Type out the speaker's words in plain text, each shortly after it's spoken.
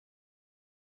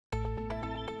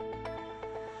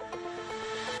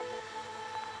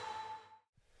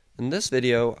In this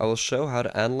video, I will show how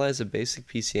to analyze a basic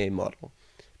PCA model,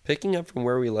 picking up from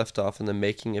where we left off in the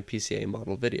Making a PCA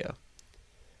Model video.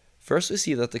 First, we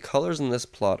see that the colors in this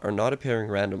plot are not appearing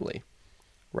randomly.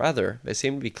 Rather, they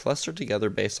seem to be clustered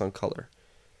together based on color.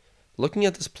 Looking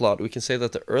at this plot, we can say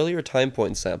that the earlier time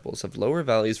point samples have lower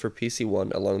values for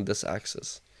PC1 along this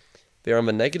axis. They are on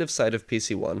the negative side of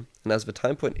PC1, and as the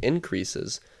time point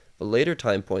increases, the later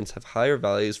time points have higher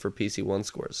values for PC1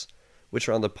 scores, which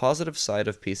are on the positive side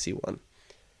of PC1.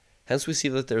 Hence we see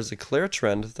that there is a clear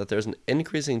trend that there is an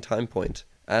increasing time point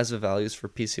as the values for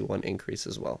PC1 increase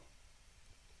as well.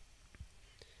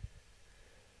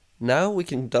 Now we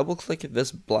can double click at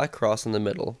this black cross in the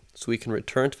middle so we can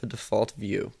return to the default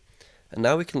view. And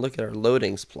now we can look at our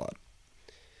loadings plot.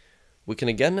 We can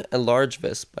again enlarge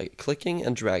this by clicking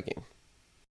and dragging.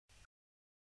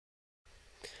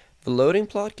 The loading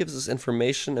plot gives us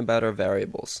information about our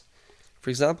variables. For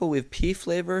example, we have pea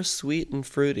flavor, sweet, and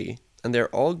fruity, and they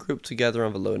are all grouped together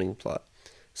on the loading plot.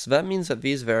 So that means that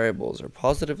these variables are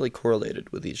positively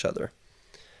correlated with each other.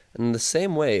 And in the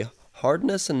same way,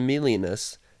 hardness and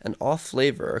mealiness and off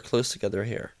flavor are close together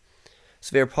here.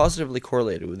 So they are positively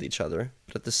correlated with each other,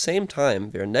 but at the same time,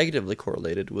 they are negatively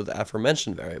correlated with the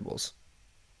aforementioned variables.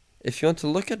 If you want to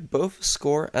look at both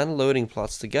score and loading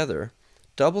plots together,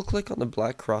 double-click on the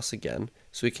black cross again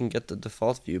so we can get the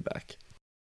default view back.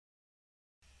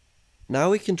 Now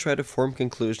we can try to form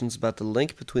conclusions about the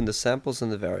link between the samples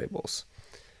and the variables.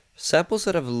 Samples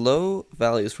that have low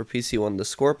values for PC1 in the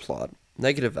score plot,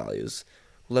 negative values,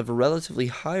 will have relatively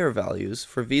higher values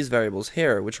for these variables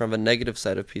here, which are on the negative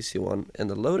side of PC1 in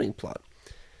the loading plot.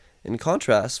 In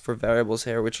contrast, for variables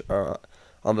here which are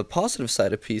on the positive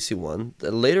side of PC1,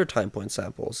 the later time point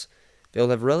samples, they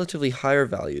will have relatively higher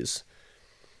values.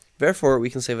 Therefore, we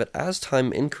can say that as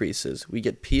time increases, we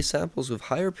get P samples with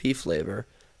higher P flavor,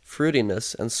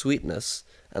 fruitiness, and sweetness,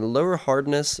 and lower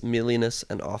hardness, mealiness,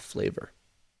 and off flavor.